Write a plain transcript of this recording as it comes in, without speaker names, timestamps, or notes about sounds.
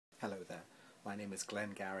My name is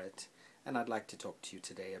Glenn Garrett, and I'd like to talk to you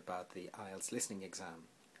today about the IELTS Listening exam.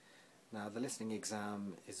 Now, the listening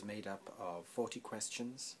exam is made up of 40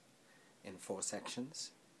 questions in 4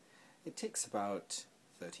 sections. It takes about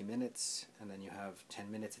 30 minutes, and then you have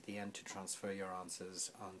 10 minutes at the end to transfer your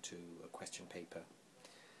answers onto a question paper.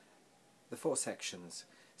 The 4 sections.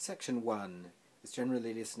 Section 1 is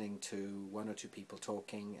generally listening to 1 or 2 people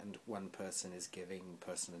talking, and 1 person is giving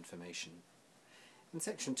personal information. In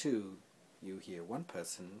Section 2, you hear 1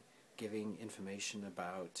 person giving information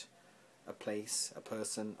about a place, a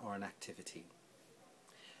person, or an activity.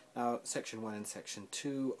 Now, Section 1 and Section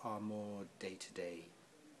 2 are more day-to-day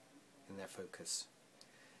in their focus.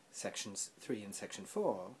 Sections 3 and Section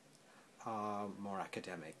 4 are more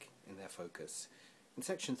academic in their focus. In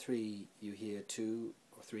Section 3, you hear 2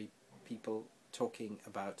 or 3 people talking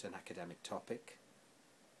about an academic topic,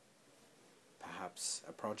 perhaps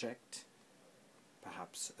a project,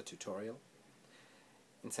 perhaps a tutorial.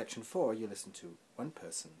 In Section 4, you listen to 1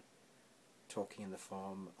 person talking in the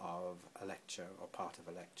form of a lecture or part of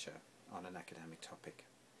a lecture on an academic topic.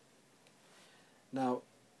 Now,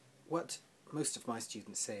 what most of my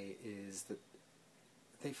students say is that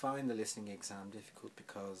they find the listening exam difficult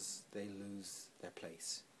because they lose their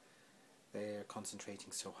place. They're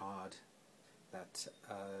concentrating so hard that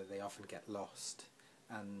they often get lost,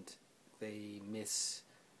 and they miss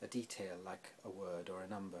a detail like a word or a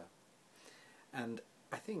number. And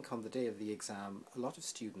I think on the day of the exam, a lot of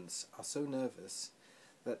students are so nervous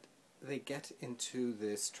that they get into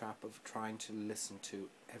this trap of trying to listen to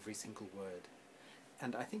every single word.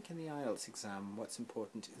 And I think in the IELTS exam, what's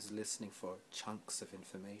important is listening for chunks of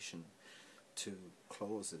information, to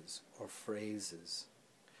clauses or phrases,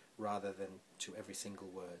 rather than to every single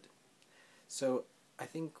word. So I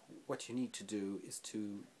think what you need to do is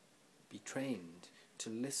to be trained to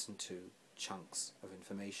listen to chunks of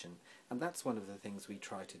information, and that's one of the things we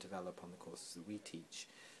try to develop on the courses that we teach,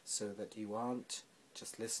 so that you aren't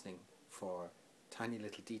just listening for tiny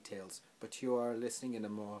little details, but you are listening in a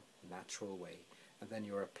more natural way, and then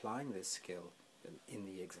you're applying this skill in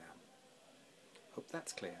the exam. Hope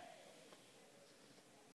that's clear.